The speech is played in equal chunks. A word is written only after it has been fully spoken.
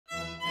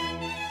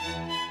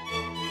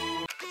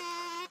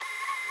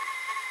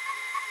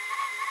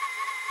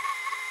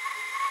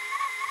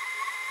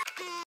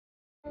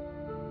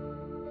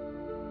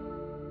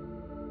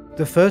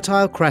The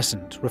Fertile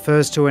Crescent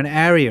refers to an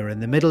area in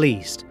the Middle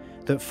East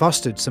that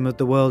fostered some of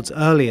the world's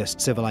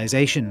earliest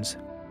civilizations.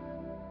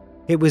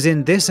 It was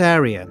in this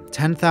area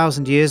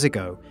 10,000 years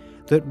ago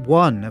that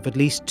one of at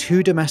least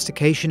 2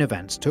 domestication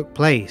events took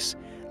place,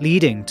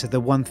 leading to the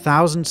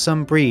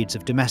 1,000-some breeds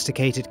of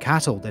domesticated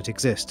cattle that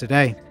exist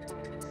today.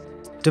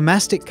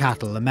 Domestic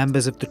cattle are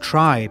members of the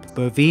tribe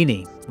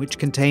Bovini, which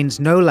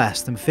contains no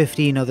less than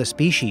 15 other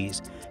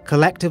species,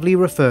 collectively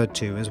referred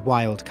to as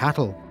wild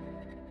cattle.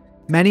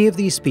 Many of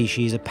these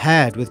species are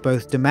paired with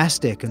both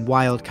domestic and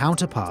wild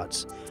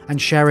counterparts,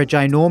 and share a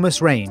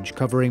ginormous range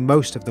covering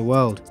most of the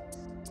world.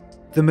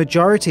 The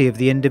majority of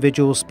the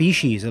individual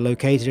species are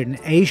located in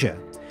Asia,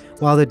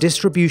 while the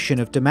distribution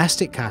of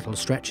domestic cattle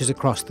stretches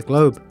across the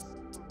globe.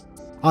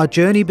 Our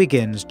journey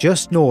begins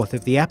just north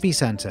of the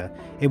epicenter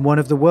in one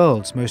of the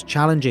world's most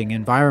challenging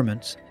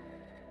environments.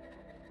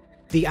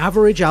 The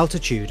average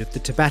altitude of the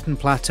Tibetan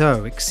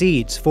Plateau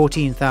exceeds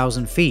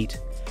 14,000 feet,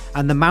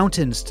 and the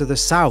mountains to the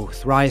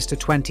south rise to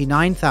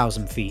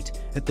 29,000 feet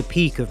at the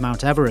peak of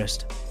Mount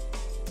Everest.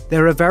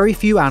 There are very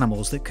few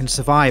animals that can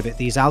survive at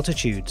these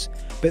altitudes,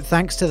 but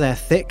thanks to their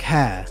thick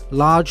hair,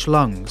 large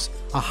lungs,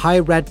 a high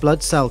red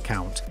blood cell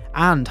count,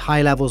 and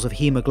high levels of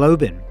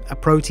hemoglobin, a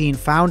protein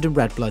found in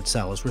red blood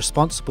cells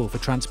responsible for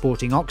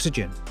transporting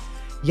oxygen,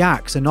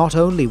 yaks are not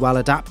only well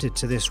adapted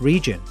to this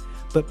region,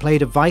 but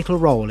played a vital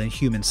role in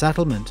human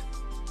settlement.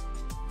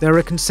 There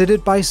are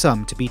considered by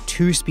some to be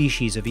 2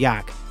 species of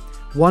yak,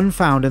 one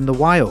found in the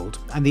wild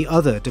and the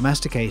other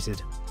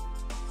domesticated.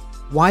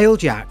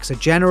 Wild yaks are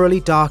generally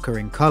darker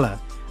in colour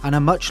and are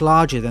much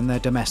larger than their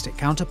domestic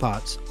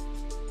counterparts.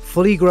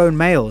 Fully grown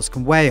males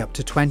can weigh up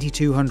to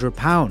 2,200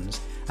 pounds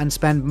and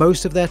spend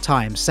most of their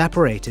time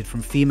separated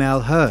from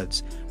female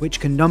herds, which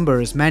can number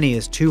as many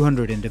as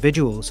 200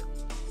 individuals.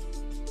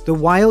 The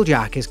wild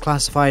yak is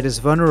classified as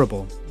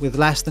vulnerable, with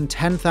less than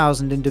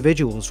 10,000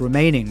 individuals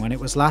remaining when it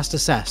was last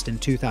assessed in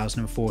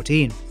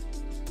 2014.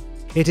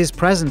 It is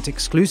present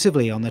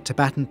exclusively on the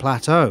Tibetan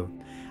Plateau,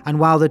 and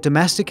while the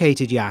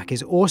domesticated yak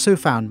is also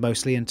found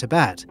mostly in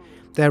Tibet,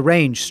 their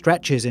range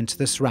stretches into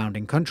the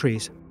surrounding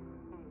countries.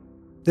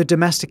 The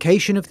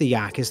domestication of the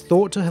yak is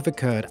thought to have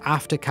occurred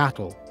after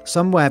cattle,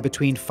 somewhere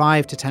between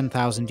 5 to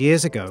 10,000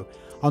 years ago,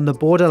 on the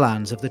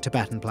borderlands of the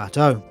Tibetan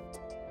Plateau.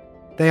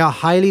 They are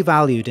highly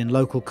valued in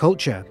local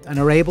culture and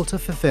are able to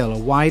fulfill a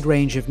wide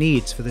range of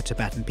needs for the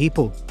Tibetan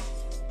people.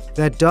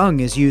 Their dung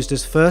is used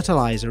as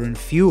fertilizer and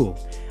fuel,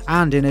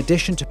 and in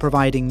addition to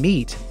providing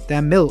meat,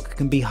 their milk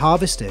can be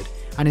harvested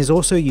and is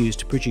also used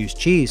to produce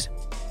cheese.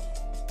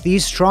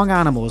 These strong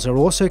animals are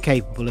also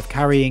capable of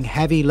carrying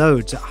heavy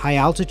loads at high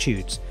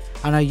altitudes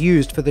and are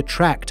used for the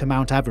trek to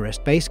Mount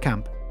Everest base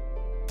camp.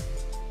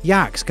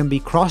 Yaks can be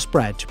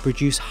crossbred to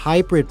produce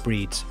hybrid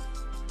breeds.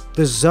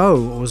 The zo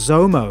or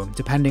zomo,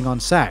 depending on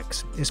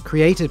sex, is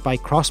created by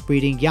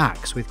crossbreeding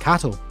yaks with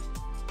cattle.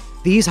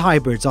 These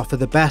hybrids offer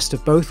the best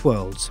of both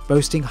worlds,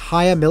 boasting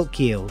higher milk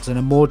yields and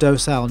a more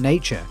docile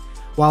nature,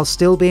 while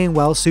still being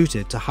well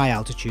suited to high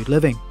altitude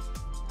living.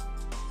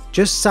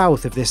 Just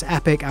south of this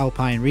epic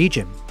alpine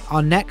region,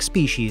 our next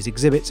species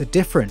exhibits a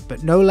different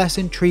but no less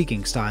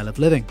intriguing style of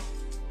living.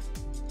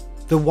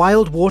 The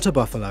wild water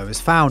buffalo is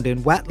found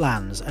in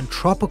wetlands and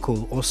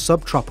tropical or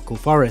subtropical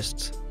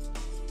forests.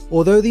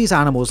 Although these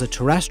animals are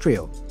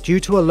terrestrial, due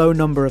to a low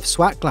number of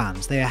sweat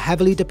glands, they are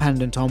heavily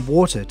dependent on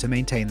water to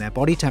maintain their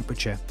body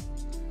temperature.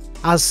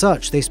 As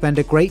such, they spend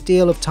a great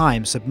deal of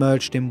time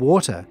submerged in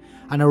water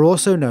and are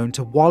also known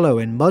to wallow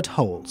in mud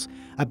holes,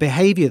 a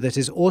behaviour that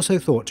is also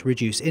thought to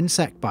reduce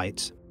insect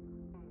bites.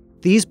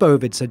 These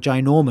bovids are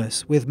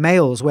ginormous, with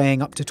males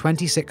weighing up to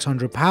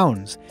 2,600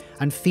 pounds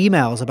and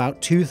females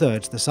about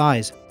 2/3 the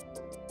size.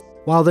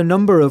 While the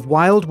number of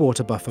wild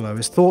water buffalo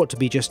is thought to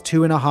be just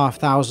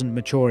 2,500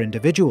 mature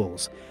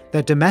individuals,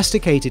 their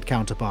domesticated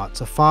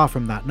counterparts are far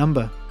from that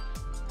number.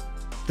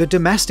 The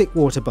domestic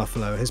water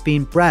buffalo has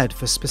been bred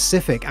for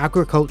specific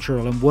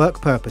agricultural and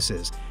work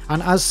purposes,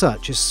 and as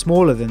such is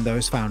smaller than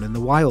those found in the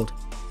wild.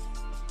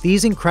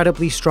 These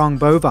incredibly strong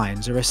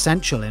bovines are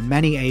essential in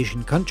many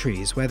Asian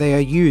countries where they are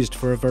used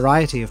for a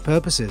variety of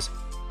purposes.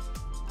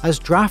 As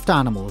draft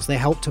animals, they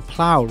help to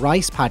plough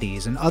rice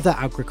paddies and other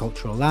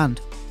agricultural land.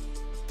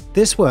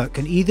 This work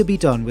can either be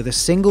done with a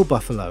single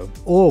buffalo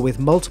or with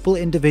multiple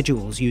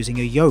individuals using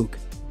a yoke.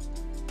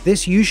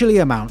 This usually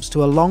amounts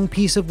to a long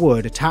piece of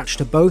wood attached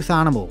to both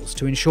animals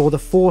to ensure the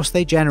force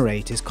they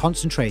generate is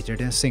concentrated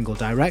in a single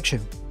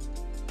direction.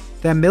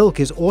 Their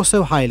milk is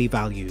also highly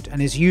valued and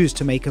is used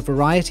to make a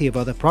variety of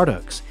other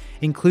products,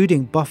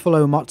 including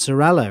buffalo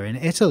mozzarella in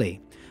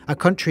Italy, a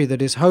country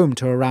that is home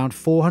to around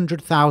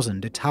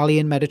 400,000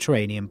 Italian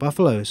Mediterranean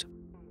buffaloes.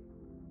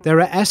 There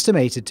are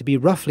estimated to be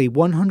roughly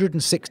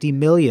 160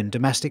 million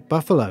domestic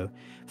buffalo,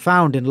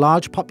 found in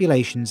large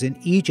populations in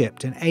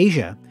Egypt and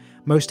Asia,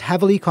 most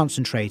heavily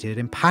concentrated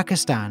in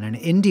Pakistan and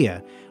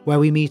India, where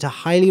we meet a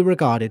highly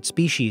regarded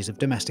species of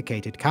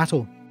domesticated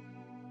cattle.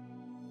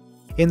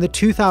 In the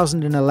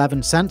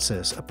 2011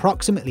 census,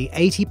 approximately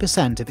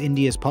 80% of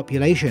India's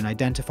population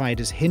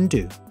identified as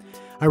Hindu,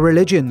 a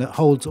religion that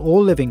holds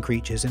all living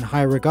creatures in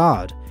high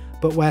regard,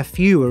 but where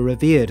few are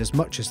revered as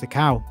much as the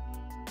cow.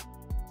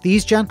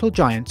 These gentle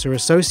giants are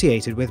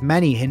associated with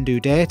many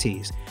Hindu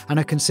deities and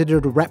are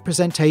considered a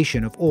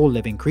representation of all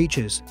living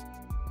creatures.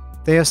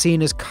 They are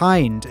seen as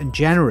kind and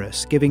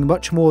generous, giving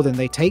much more than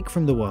they take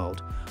from the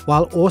world,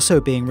 while also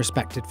being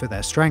respected for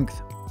their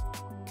strength.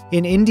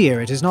 In India,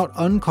 it is not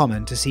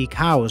uncommon to see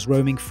cows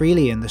roaming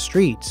freely in the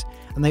streets,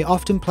 and they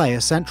often play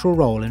a central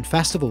role in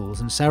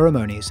festivals and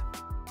ceremonies.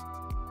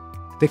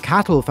 The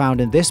cattle found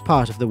in this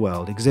part of the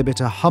world exhibit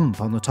a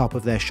hump on the top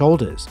of their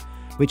shoulders,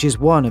 which is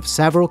one of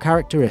several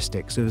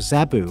characteristics of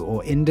Zebu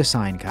or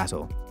Indocine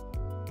cattle.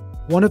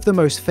 One of the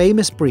most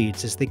famous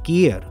breeds is the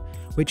Gir,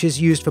 which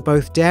is used for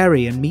both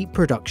dairy and meat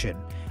production,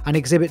 and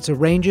exhibits a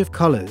range of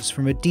colours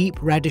from a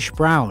deep reddish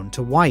brown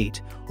to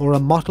white or a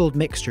mottled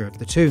mixture of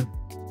the two.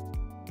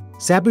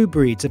 Zebu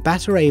breeds are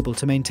better able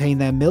to maintain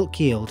their milk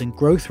yield and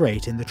growth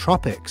rate in the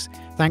tropics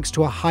thanks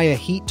to a higher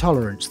heat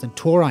tolerance than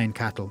taurine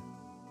cattle.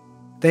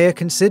 They are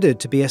considered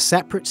to be a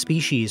separate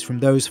species from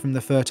those from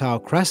the Fertile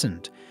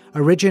Crescent,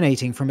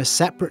 originating from a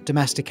separate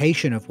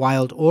domestication of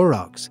wild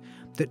aurochs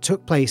that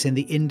took place in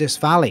the Indus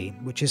Valley,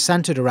 which is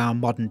centred around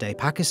modern-day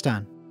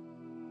Pakistan.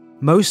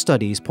 Most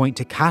studies point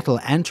to cattle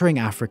entering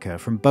Africa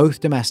from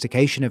both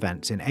domestication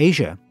events in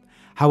Asia.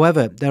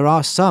 However, there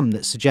are some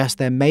that suggest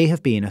there may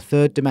have been a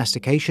third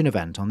domestication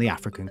event on the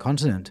African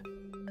continent.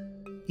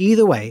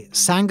 Either way,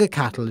 Sangha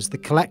cattle is the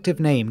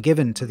collective name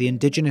given to the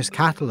indigenous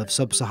cattle of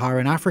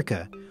sub-Saharan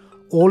Africa,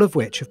 all of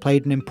which have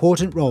played an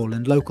important role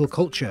in local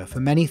culture for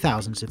many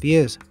thousands of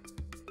years.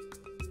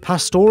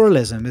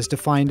 Pastoralism is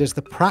defined as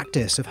the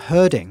practice of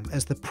herding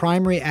as the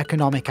primary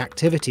economic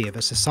activity of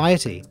a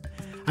society,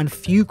 and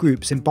few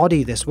groups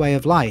embody this way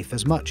of life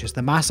as much as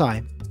the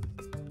Maasai.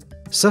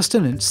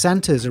 Sustenance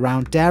centres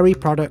around dairy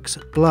products,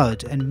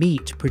 blood and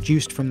meat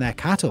produced from their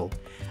cattle,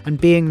 and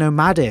being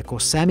nomadic or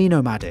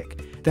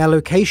semi-nomadic, their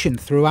location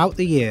throughout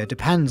the year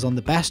depends on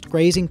the best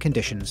grazing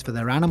conditions for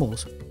their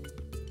animals.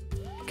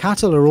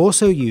 Cattle are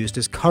also used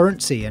as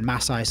currency in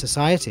Maasai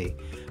society,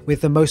 with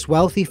the most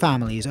wealthy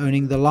families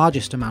owning the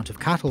largest amount of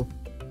cattle.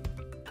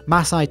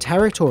 Maasai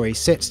territory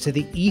sits to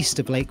the east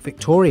of Lake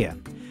Victoria,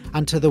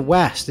 and to the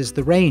west is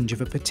the range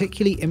of a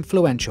particularly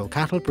influential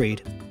cattle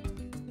breed.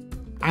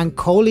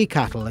 Ankoli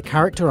cattle are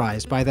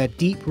characterised by their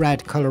deep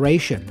red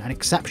coloration and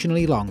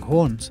exceptionally long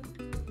horns.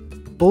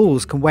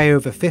 Bulls can weigh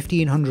over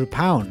 1,500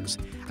 pounds,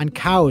 and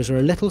cows are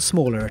a little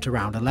smaller at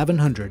around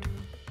 1,100.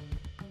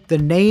 The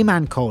name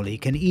Ankoli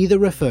can either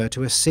refer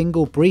to a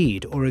single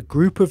breed or a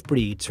group of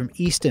breeds from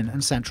Eastern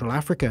and Central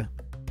Africa.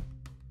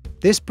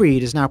 This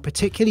breed is now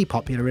particularly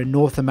popular in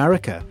North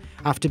America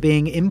after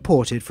being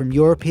imported from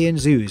European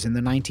zoos in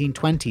the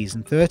 1920s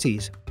and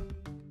 30s.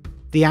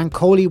 The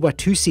Ankoli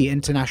Watusi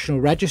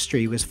International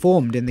Registry was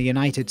formed in the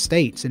United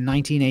States in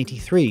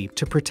 1983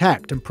 to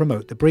protect and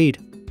promote the breed.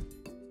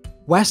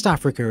 West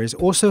Africa is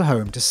also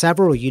home to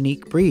several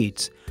unique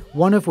breeds,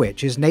 one of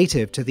which is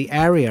native to the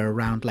area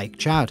around Lake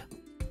Chad.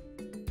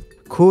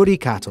 Kouprey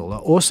cattle are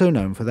also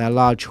known for their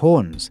large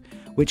horns,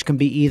 which can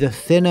be either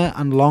thinner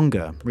and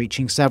longer,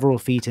 reaching several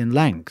feet in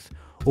length,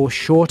 or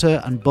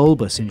shorter and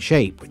bulbous in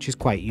shape, which is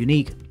quite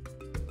unique.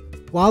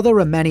 While there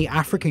are many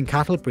African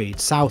cattle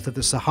breeds south of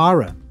the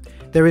Sahara,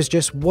 there is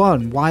just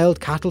one wild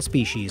cattle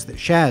species that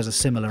shares a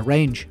similar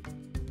range.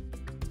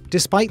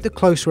 Despite the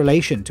close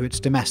relation to its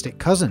domestic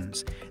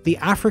cousins, the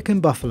African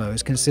buffalo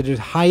is considered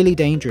highly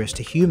dangerous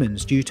to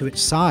humans due to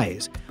its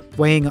size,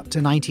 weighing up to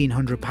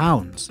 1,900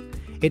 pounds,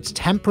 its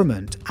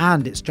temperament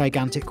and its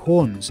gigantic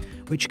horns,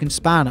 which can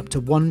span up to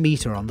 1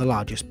 metre on the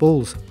largest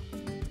bulls.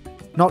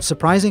 Not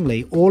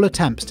surprisingly, all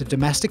attempts to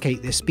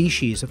domesticate this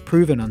species have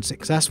proven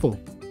unsuccessful.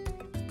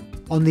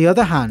 On the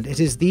other hand, it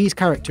is these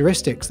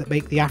characteristics that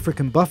make the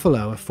African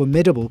buffalo a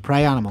formidable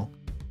prey animal.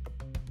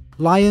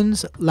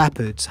 Lions,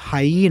 leopards,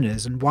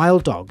 hyenas and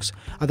wild dogs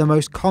are the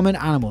most common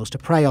animals to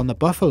prey on the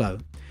buffalo,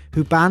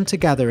 who band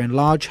together in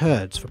large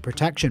herds for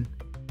protection.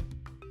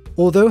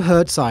 Although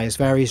herd size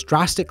varies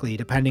drastically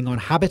depending on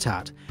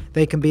habitat,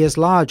 they can be as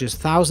large as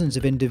thousands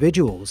of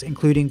individuals,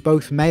 including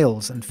both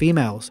males and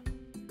females.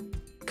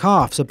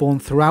 Calves are born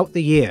throughout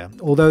the year,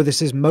 although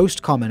this is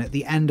most common at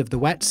the end of the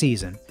wet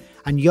season,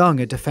 and young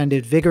are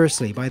defended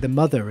vigorously by the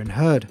mother and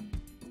herd.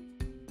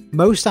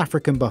 Most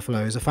African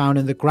buffaloes are found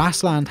in the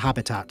grassland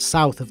habitat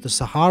south of the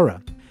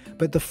Sahara,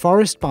 but the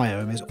forest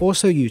biome is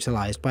also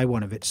utilised by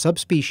one of its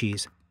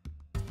subspecies.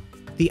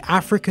 The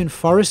African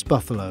forest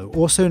buffalo,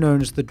 also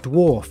known as the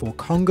dwarf or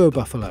Congo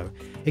buffalo,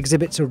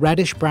 exhibits a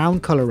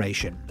reddish-brown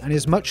coloration and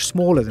is much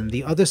smaller than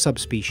the other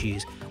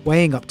subspecies,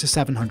 weighing up to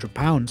 700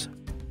 pounds.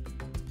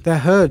 Their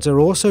herds are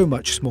also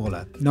much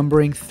smaller,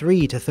 numbering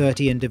 3 to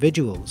 30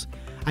 individuals,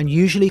 and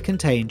usually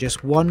contain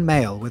just one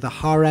male with a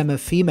harem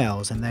of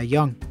females and their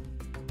young.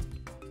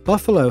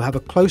 Buffalo have a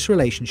close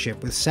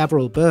relationship with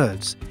several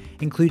birds,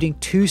 including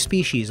 2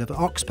 species of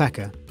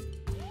oxpecker.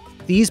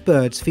 These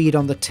birds feed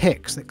on the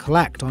ticks that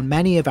collect on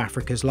many of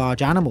Africa's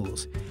large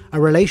animals, a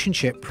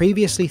relationship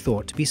previously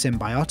thought to be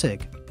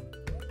symbiotic.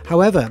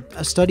 However,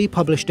 a study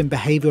published in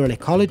Behavioural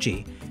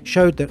Ecology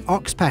showed that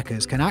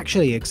oxpeckers can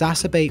actually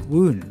exacerbate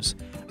wounds,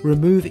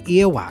 remove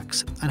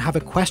earwax, and have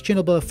a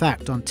questionable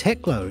effect on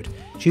tick load,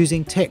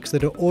 choosing ticks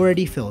that are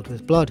already filled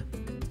with blood.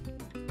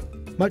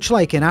 Much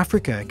like in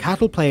Africa,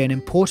 cattle play an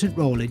important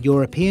role in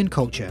European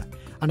culture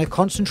and are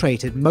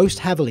concentrated most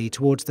heavily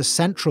towards the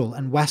central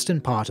and western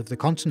part of the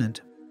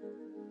continent.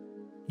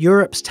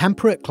 Europe's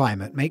temperate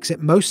climate makes it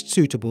most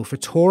suitable for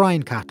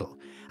taurine cattle,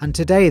 and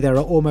today there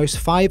are almost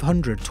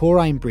 500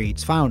 taurine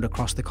breeds found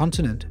across the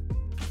continent.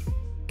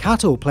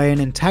 Cattle play an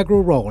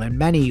integral role in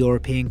many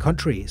European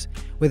countries,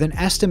 with an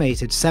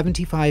estimated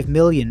 75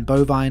 million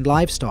bovine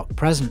livestock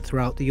present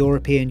throughout the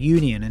European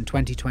Union in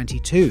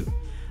 2022,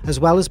 as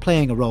well as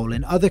playing a role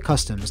in other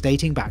customs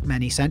dating back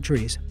many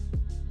centuries.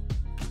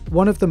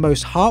 One of the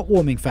most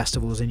heartwarming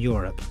festivals in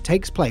Europe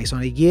takes place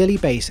on a yearly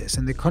basis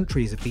in the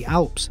countries of the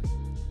Alps.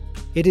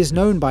 It is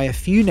known by a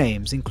few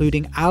names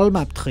including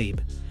Almabtrieb,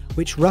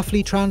 which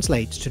roughly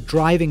translates to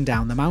driving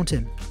down the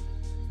mountain.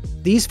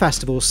 These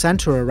festivals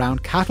centre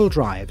around cattle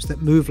drives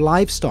that move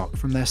livestock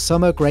from their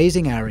summer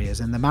grazing areas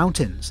in the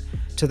mountains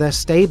to their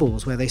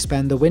stables where they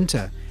spend the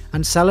winter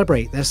and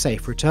celebrate their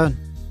safe return.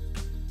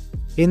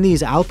 In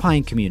these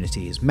alpine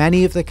communities,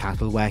 many of the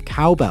cattle wear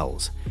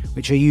cowbells,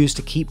 which are used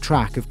to keep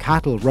track of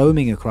cattle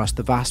roaming across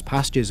the vast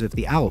pastures of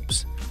the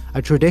Alps,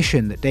 a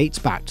tradition that dates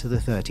back to the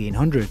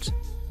 1300s.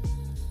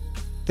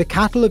 The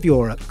cattle of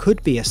Europe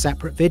could be a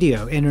separate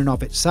video in and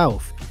of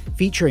itself,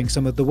 featuring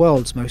some of the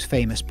world's most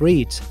famous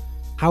breeds.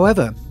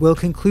 However, we'll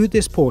conclude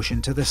this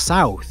portion to the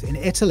south in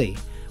Italy,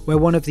 where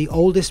one of the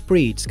oldest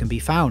breeds can be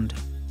found.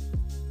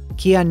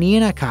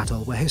 Chianina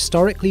cattle were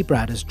historically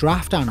bred as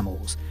draft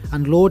animals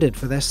and lauded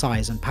for their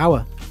size and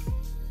power.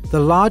 The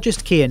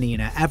largest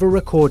Chianina ever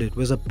recorded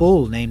was a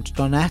bull named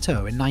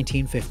Donetto in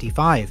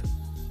 1955.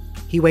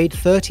 He weighed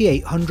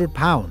 3,800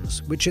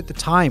 pounds, which at the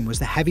time was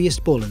the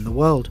heaviest bull in the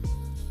world.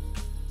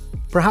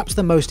 Perhaps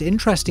the most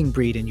interesting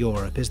breed in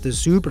Europe is the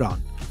Zubron,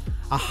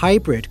 a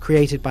hybrid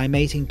created by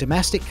mating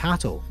domestic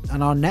cattle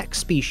and our next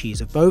species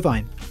of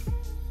bovine.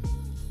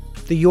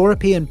 The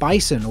European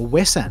bison or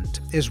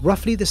wisent is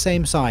roughly the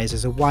same size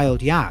as a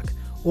wild yak,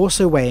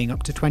 also weighing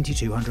up to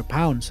 2,200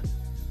 pounds.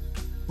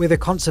 With a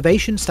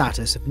conservation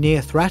status of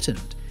near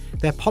threatened,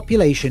 their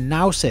population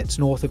now sits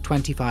north of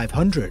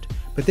 2,500,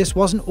 but this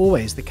wasn't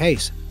always the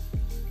case.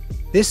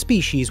 This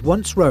species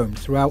once roamed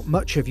throughout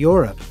much of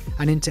Europe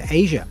and into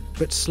Asia,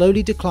 but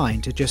slowly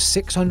declined to just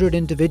 600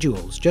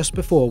 individuals just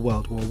before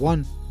World War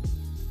I.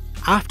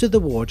 After the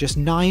war, just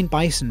 9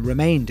 bison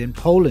remained in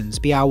Poland's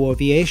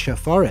Białowieża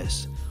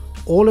forests,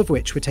 all of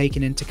which were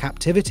taken into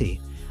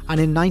captivity, and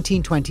in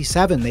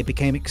 1927 they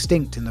became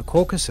extinct in the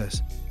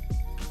Caucasus.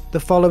 The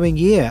following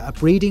year, a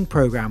breeding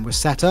program was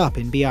set up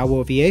in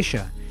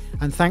Białowieża,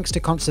 and thanks to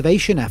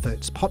conservation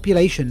efforts,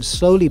 populations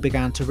slowly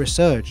began to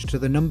resurge to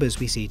the numbers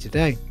we see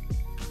today.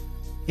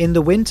 In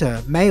the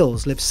winter,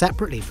 males live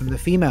separately from the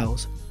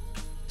females.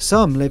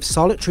 Some live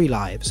solitary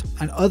lives,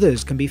 and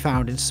others can be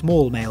found in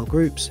small male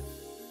groups.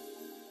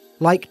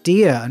 Like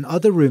deer and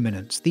other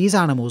ruminants, these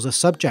animals are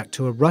subject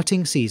to a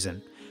rutting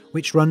season,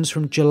 which runs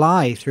from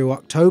July through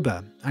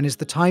October and is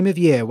the time of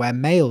year where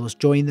males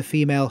join the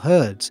female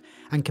herds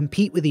and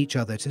compete with each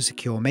other to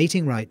secure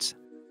mating rights.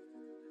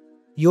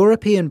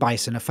 European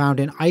bison are found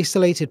in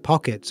isolated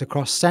pockets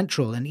across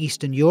Central and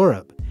Eastern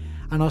Europe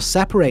and are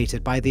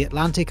separated by the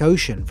Atlantic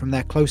Ocean from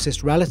their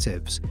closest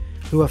relatives,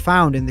 who are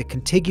found in the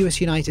contiguous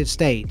United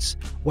States,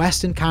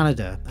 Western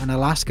Canada, and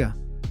Alaska.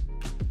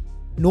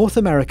 North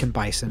American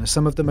bison are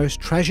some of the most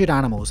treasured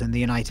animals in the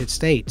United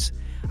States,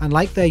 and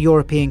like their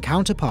European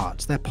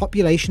counterparts, their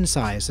population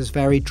size has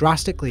varied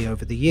drastically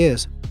over the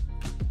years.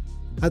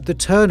 At the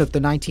turn of the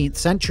 19th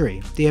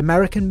century, the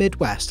American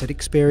Midwest had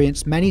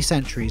experienced many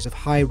centuries of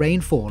high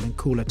rainfall and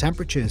cooler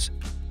temperatures.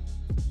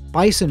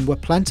 Bison were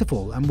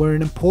plentiful and were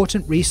an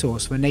important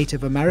resource for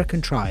Native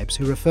American tribes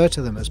who refer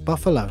to them as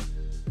buffalo.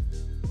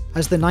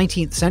 As the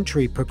 19th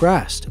century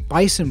progressed,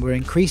 bison were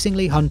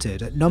increasingly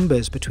hunted at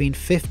numbers between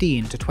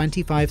 15 to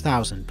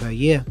 25,000 per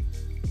year.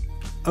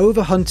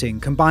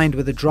 Overhunting combined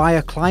with a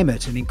drier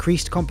climate and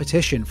increased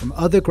competition from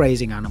other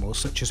grazing animals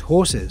such as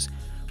horses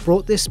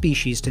brought this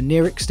species to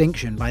near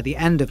extinction by the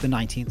end of the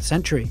 19th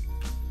century.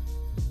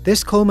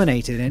 This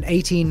culminated in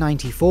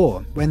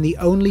 1894 when the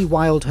only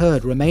wild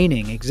herd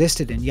remaining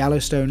existed in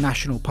Yellowstone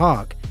National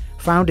Park,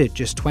 founded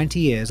just 20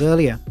 years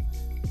earlier.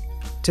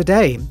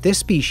 Today, this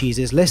species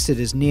is listed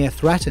as near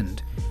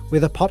threatened,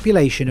 with a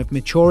population of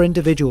mature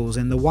individuals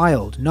in the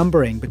wild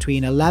numbering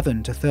between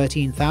 11 to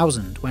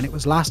 13,000 when it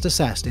was last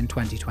assessed in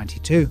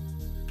 2022.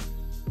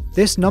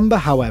 This number,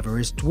 however,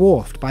 is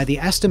dwarfed by the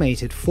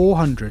estimated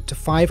 400 to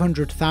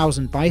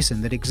 500,000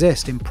 bison that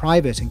exist in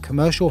private and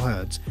commercial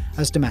herds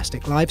as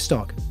domestic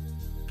livestock.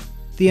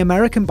 The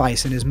American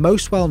bison is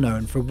most well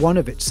known for one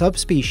of its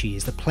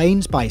subspecies, the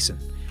plains bison,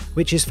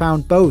 which is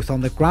found both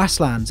on the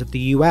grasslands of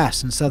the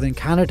US and southern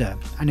Canada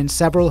and in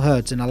several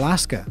herds in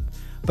Alaska,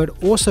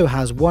 but also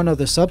has one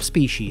other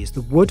subspecies,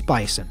 the wood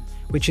bison,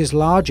 which is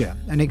larger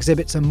and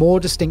exhibits a more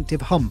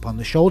distinctive hump on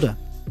the shoulder.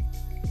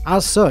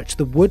 As such,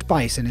 the wood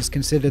bison is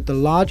considered the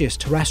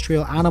largest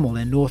terrestrial animal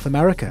in North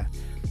America,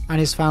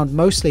 and is found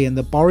mostly in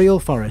the boreal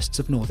forests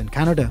of northern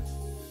Canada.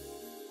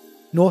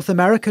 North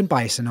American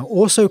bison are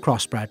also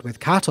crossbred with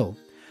cattle,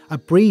 a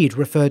breed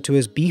referred to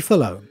as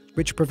Beefalo,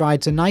 which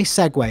provides a nice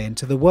segue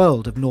into the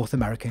world of North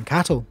American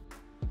cattle.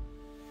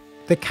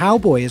 The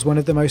cowboy is one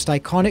of the most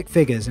iconic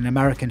figures in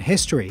American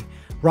history,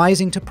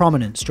 rising to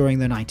prominence during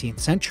the 19th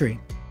century.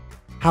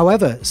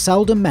 However,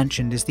 seldom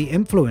mentioned is the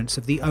influence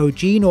of the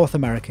OG North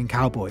American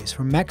cowboys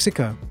from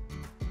Mexico.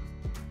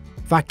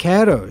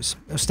 Vaqueros,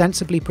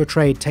 ostensibly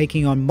portrayed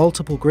taking on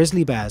multiple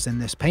grizzly bears in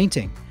this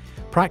painting,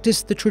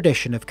 practiced the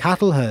tradition of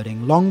cattle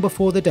herding long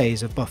before the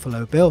days of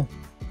Buffalo Bill.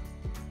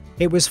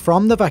 It was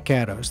from the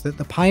vaqueros that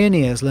the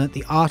pioneers learnt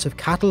the art of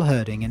cattle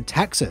herding in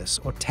Texas,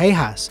 or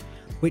Tejas,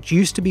 which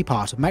used to be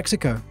part of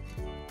Mexico.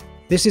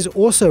 This is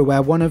also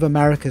where one of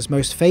America's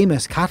most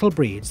famous cattle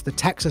breeds, the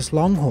Texas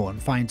Longhorn,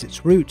 finds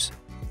its roots.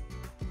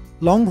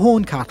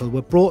 Longhorn cattle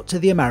were brought to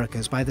the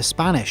Americas by the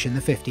Spanish in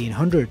the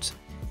 1500s.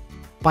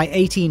 By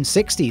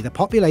 1860, the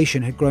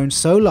population had grown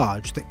so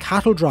large that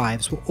cattle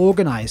drives were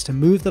organised to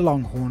move the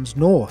Longhorns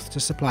north to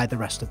supply the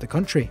rest of the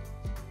country.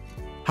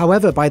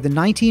 However, by the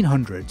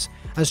 1900s,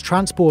 as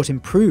transport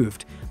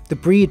improved, the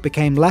breed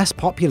became less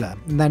popular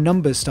and their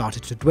numbers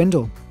started to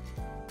dwindle.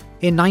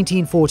 In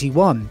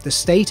 1941, the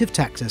state of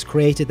Texas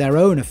created their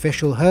own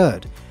official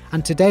herd,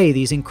 and today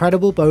these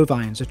incredible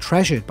bovines are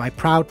treasured by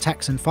proud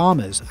Texan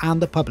farmers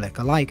and the public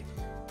alike.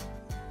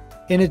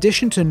 In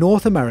addition to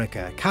North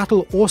America,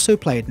 cattle also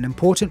played an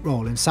important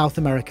role in South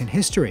American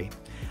history,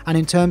 and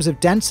in terms of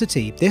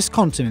density, this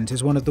continent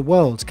is one of the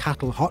world's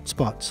cattle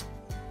hotspots.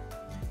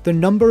 The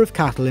number of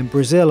cattle in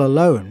Brazil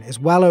alone is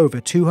well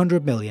over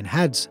 200 million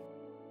heads.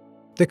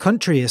 The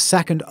country is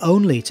second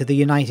only to the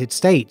United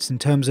States in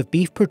terms of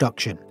beef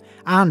production,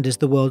 and is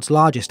the world's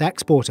largest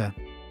exporter.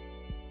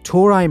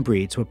 Taurine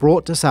breeds were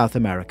brought to South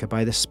America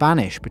by the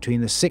Spanish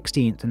between the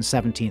 16th and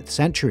 17th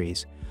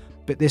centuries,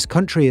 but this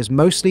country is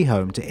mostly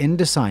home to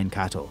Indocine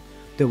cattle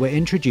that were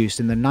introduced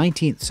in the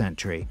 19th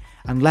century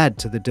and led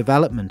to the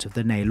development of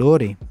the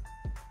Neilori.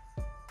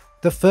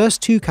 The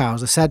first 2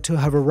 cows are said to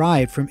have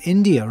arrived from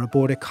India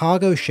aboard a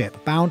cargo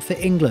ship bound for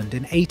England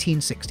in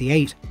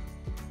 1868.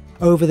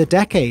 Over the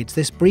decades,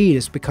 this breed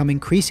has become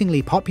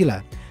increasingly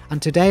popular,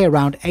 and today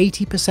around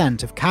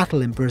 80% of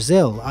cattle in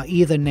Brazil are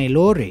either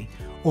Neilori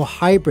or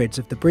hybrids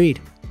of the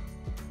breed.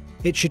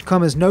 It should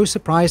come as no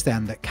surprise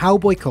then that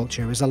cowboy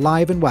culture is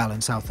alive and well in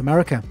South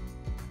America.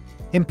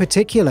 In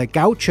particular,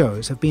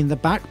 gauchos have been the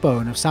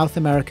backbone of South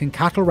American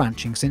cattle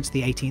ranching since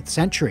the 18th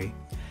century,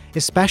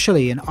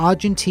 especially in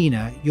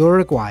Argentina,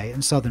 Uruguay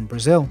and southern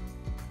Brazil.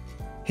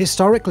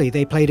 Historically,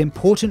 they played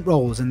important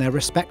roles in their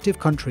respective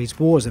countries'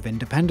 wars of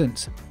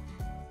independence.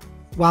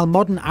 While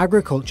modern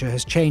agriculture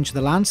has changed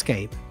the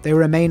landscape, they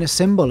remain a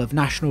symbol of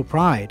national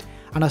pride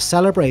and are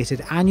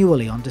celebrated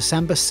annually on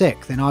December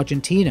 6th in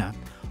Argentina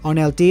on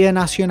El Día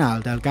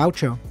Nacional del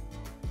Gaucho.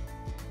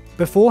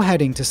 Before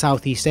heading to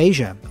Southeast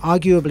Asia,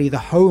 arguably the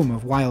home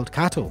of wild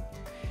cattle,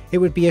 it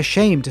would be a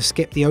shame to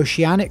skip the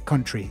oceanic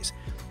countries,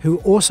 who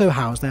also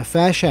house their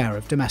fair share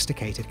of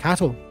domesticated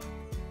cattle.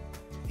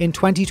 In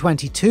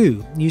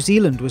 2022, New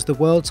Zealand was the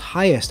world's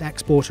highest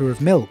exporter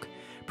of milk,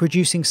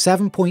 producing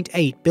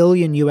 $7.8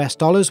 billion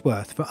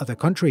worth for other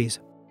countries.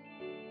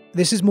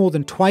 This is more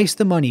than twice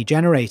the money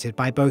generated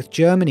by both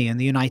Germany and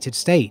the United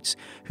States,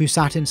 who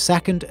sat in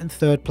 2nd and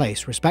 3rd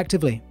place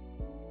respectively.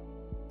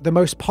 The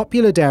most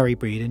popular dairy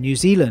breed in New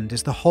Zealand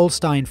is the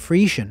Holstein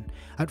Friesian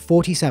at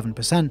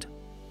 47%.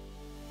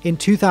 In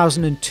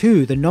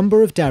 2002, the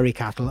number of dairy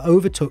cattle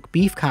overtook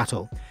beef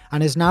cattle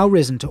and has now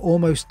risen to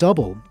almost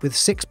double, with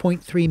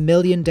 6.3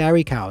 million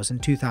dairy cows in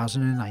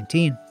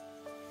 2019.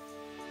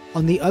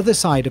 On the other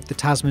side of the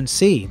Tasman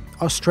Sea,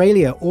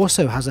 Australia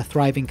also has a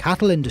thriving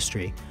cattle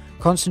industry,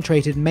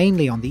 concentrated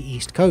mainly on the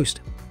east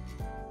coast.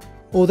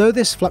 Although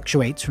this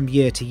fluctuates from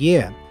year to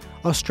year,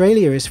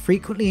 Australia is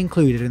frequently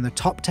included in the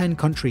top 10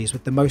 countries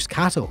with the most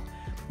cattle,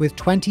 with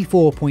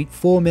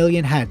 24.4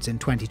 million heads in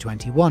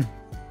 2021.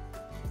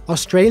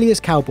 Australia's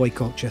cowboy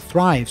culture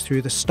thrives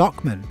through the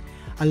Stockman,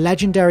 a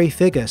legendary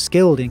figure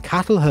skilled in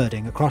cattle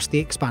herding across the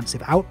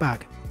expansive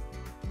outback.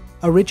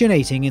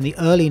 Originating in the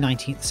early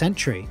 19th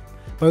century,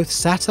 both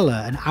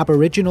settler and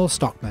Aboriginal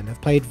stockmen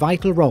have played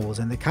vital roles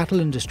in the cattle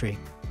industry.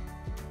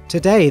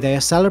 Today they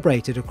are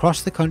celebrated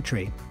across the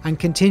country and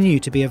continue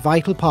to be a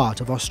vital part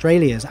of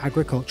Australia's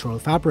agricultural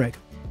fabric.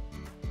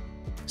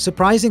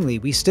 Surprisingly,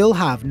 we still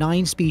have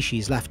 9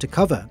 species left to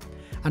cover,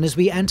 and as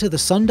we enter the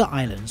Sunda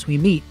Islands we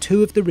meet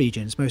 2 of the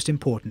region's most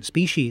important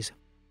species.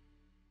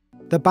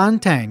 The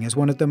Banteng is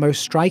one of the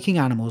most striking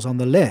animals on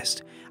the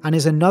list, and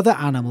is another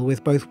animal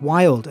with both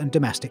wild and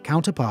domestic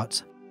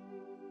counterparts.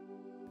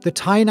 The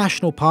Thai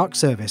National Park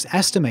Service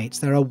estimates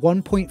there are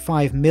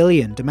 1.5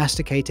 million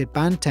domesticated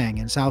Banteng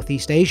in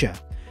Southeast Asia,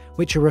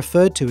 which are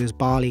referred to as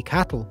Bali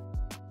cattle.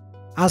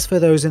 As for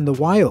those in the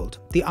wild,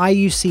 the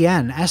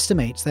IUCN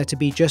estimates there to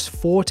be just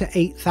 4,000 to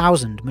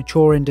 8,000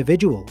 mature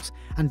individuals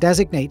and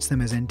designates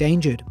them as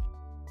endangered.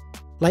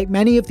 Like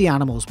many of the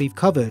animals we've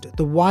covered,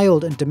 the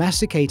wild and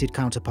domesticated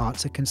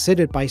counterparts are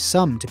considered by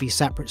some to be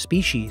separate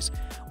species,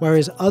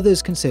 whereas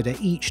others consider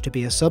each to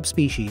be a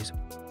subspecies.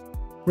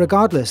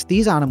 Regardless,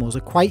 these animals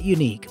are quite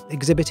unique,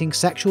 exhibiting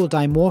sexual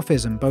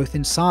dimorphism both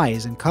in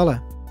size and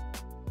colour.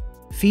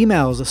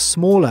 Females are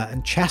smaller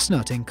and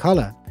chestnut in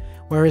colour,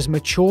 whereas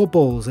mature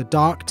bulls are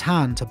dark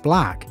tan to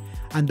black,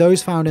 and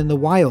those found in the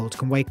wild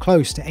can weigh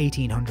close to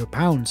 1,800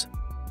 pounds.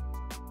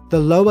 The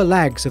lower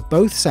legs of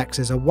both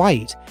sexes are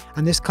white,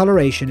 and this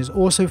coloration is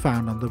also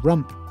found on the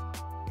rump.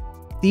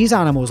 These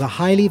animals are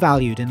highly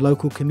valued in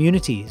local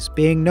communities,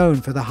 being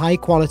known for the high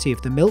quality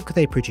of the milk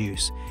they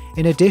produce,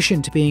 in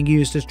addition to being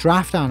used as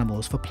draft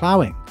animals for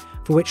ploughing,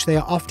 for which they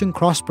are often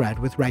crossbred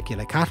with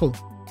regular cattle.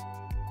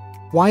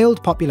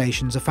 Wild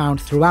populations are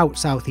found throughout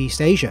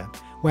Southeast Asia,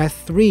 where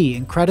 3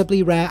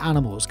 incredibly rare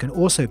animals can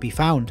also be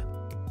found.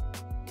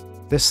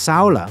 The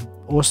Saola,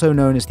 also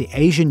known as the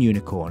Asian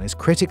unicorn, is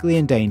critically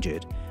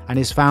endangered and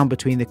is found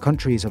between the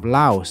countries of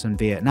Laos and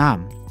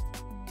Vietnam.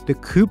 The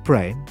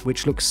Kouprey,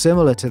 which looks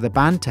similar to the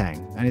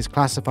Banteng and is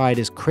classified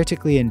as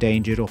critically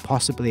endangered or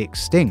possibly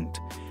extinct,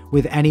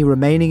 with any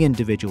remaining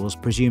individuals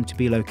presumed to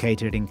be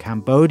located in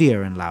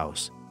Cambodia and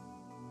Laos.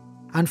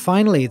 And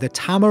finally, the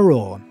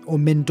Tamaraw or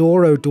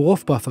Mindoro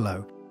dwarf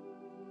buffalo.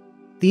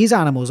 These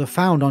animals are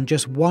found on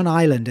just one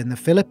island in the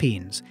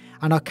Philippines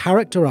and are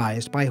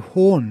characterized by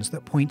horns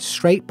that point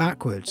straight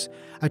backwards,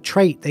 a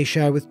trait they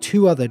share with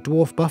 2 other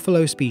dwarf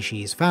buffalo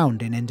species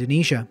found in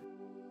Indonesia.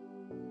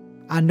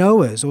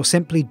 Anoas, or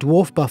simply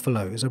dwarf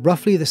buffaloes, are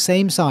roughly the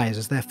same size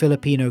as their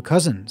Filipino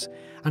cousins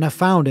and are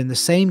found in the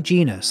same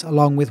genus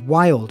along with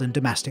wild and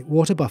domestic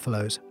water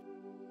buffaloes.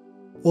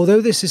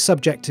 Although this is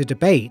subject to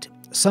debate,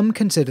 some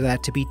consider there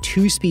to be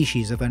 2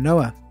 species of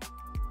Anoa.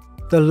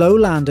 The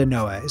lowland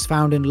Anoa is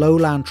found in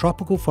lowland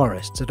tropical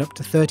forests at up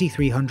to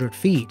 3,300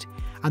 feet,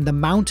 and the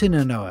mountain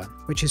Anoa,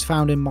 which is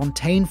found in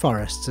montane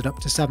forests at up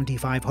to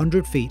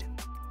 7,500 feet.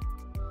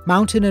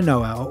 Mountain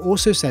Anoa are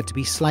also said to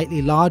be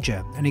slightly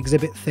larger and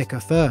exhibit thicker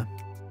fur.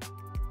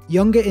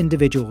 Younger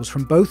individuals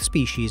from both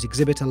species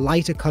exhibit a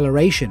lighter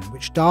coloration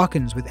which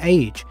darkens with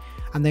age,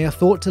 and they are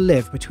thought to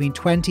live between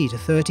 20 to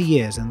 30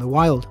 years in the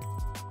wild.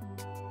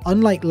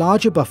 Unlike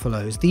larger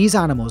buffaloes, these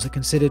animals are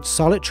considered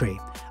solitary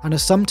and are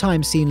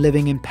sometimes seen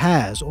living in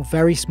pairs or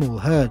very small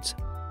herds.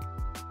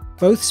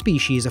 Both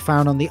species are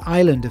found on the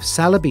island of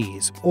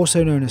Celebes,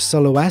 also known as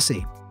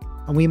Sulawesi,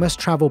 and we must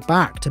travel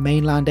back to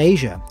mainland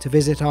Asia to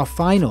visit our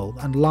final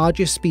and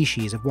largest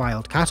species of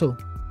wild cattle.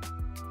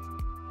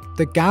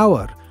 The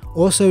Gaur,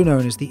 also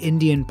known as the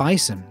Indian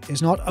bison,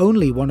 is not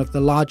only one of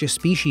the largest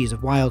species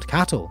of wild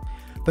cattle,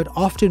 but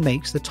often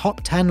makes the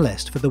top 10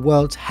 list for the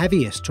world's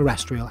heaviest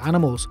terrestrial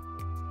animals.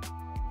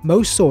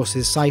 Most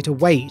sources cite a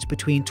weight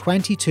between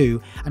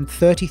 22 and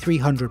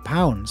 3,300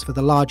 pounds for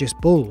the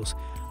largest bulls,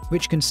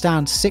 which can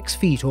stand 6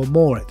 feet or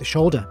more at the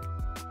shoulder.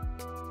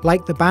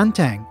 Like the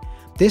Banteng,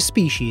 this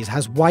species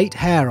has white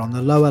hair on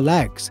the lower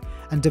legs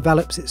and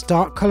develops its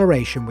dark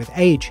coloration with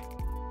age.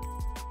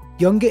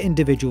 Younger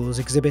individuals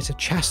exhibit a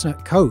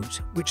chestnut coat,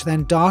 which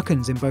then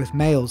darkens in both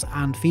males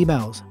and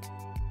females.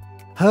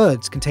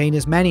 Herds contain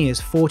as many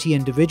as 40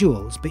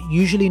 individuals, but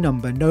usually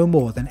number no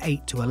more than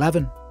 8 to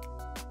 11.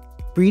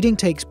 Breeding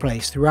takes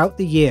place throughout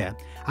the year,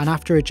 and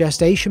after a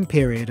gestation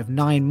period of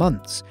 9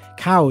 months,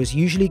 cows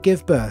usually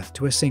give birth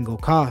to a single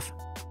calf.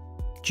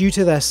 Due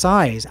to their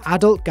size,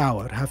 adult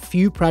gaur have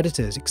few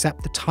predators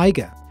except the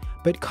tiger,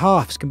 but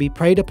calves can be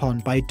preyed upon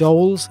by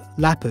dholes,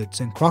 leopards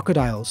and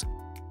crocodiles.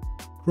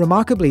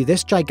 Remarkably,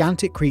 this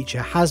gigantic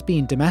creature has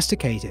been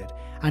domesticated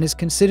and is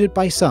considered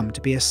by some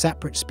to be a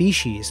separate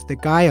species, the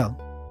Gayal.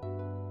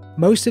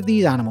 Most of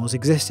these animals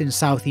exist in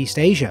Southeast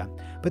Asia,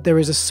 but there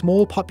is a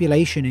small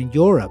population in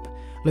Europe,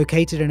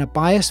 located in a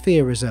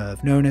biosphere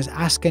reserve known as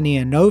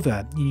Askania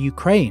Nova in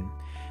Ukraine,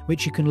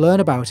 which you can learn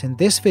about in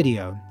this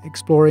video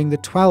exploring the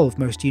 12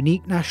 most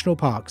unique national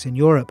parks in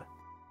Europe.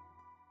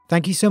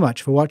 Thank you so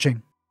much for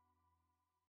watching.